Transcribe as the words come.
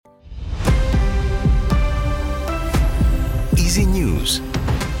Easy News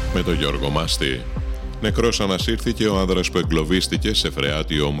με τον Γιώργο Μάστη. Νεκρός ανασύρθηκε ο άνδρας που εγκλωβίστηκε σε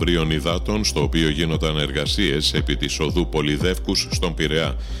φρεάτιο ομβρίων υδάτων, στο οποίο γίνονταν εργασίες επί της οδού Πολυδεύκους στον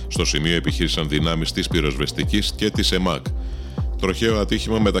Πειραιά. Στο σημείο επιχείρησαν δυνάμεις της πυροσβεστικής και της ΕΜΑΚ. Τροχαίο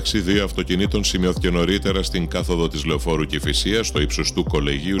ατύχημα μεταξύ δύο αυτοκινήτων σημειώθηκε νωρίτερα στην κάθοδο της λεωφόρου Κηφισίας, στο ύψος του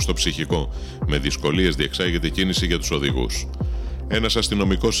κολεγίου στο Ψυχικό. Με δυσκολίες διεξάγεται κίνηση για τους οδηγούς. Ένας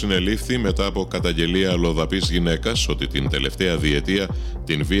αστυνομικός συνελήφθη μετά από καταγγελία αλλοδαπής γυναίκας ότι την τελευταία διετία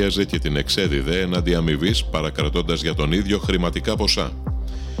την βίαζε και την εξέδιδε εναντί αμοιβής, παρακρατώντας για τον ίδιο χρηματικά ποσά.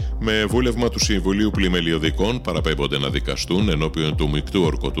 Με βούλευμα του Συμβουλίου Πλημελιωδικών παραπέμπονται να δικαστούν ενώπιον του μεικτού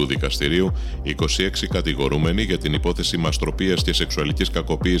ορκωτού δικαστηρίου 26 κατηγορούμενοι για την υπόθεση μαστροπίας και σεξουαλικής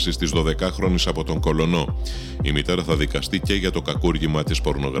κακοποίησης της 12χρονης από τον Κολονό. Η μητέρα θα δικαστεί και για το κακούργημα της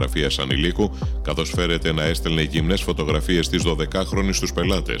πορνογραφίας ανηλίκου, καθώς φέρεται να έστελνε γυμνές φωτογραφίες της 12χρονης στους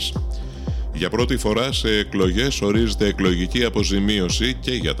πελάτες. Για πρώτη φορά σε εκλογές ορίζεται εκλογική αποζημίωση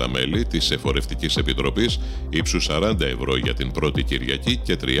και για τα μέλη της Εφορευτικής Επιτροπής ύψους 40 ευρώ για την πρώτη Κυριακή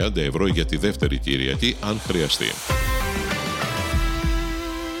και 30 ευρώ για τη δεύτερη Κυριακή, αν χρειαστεί.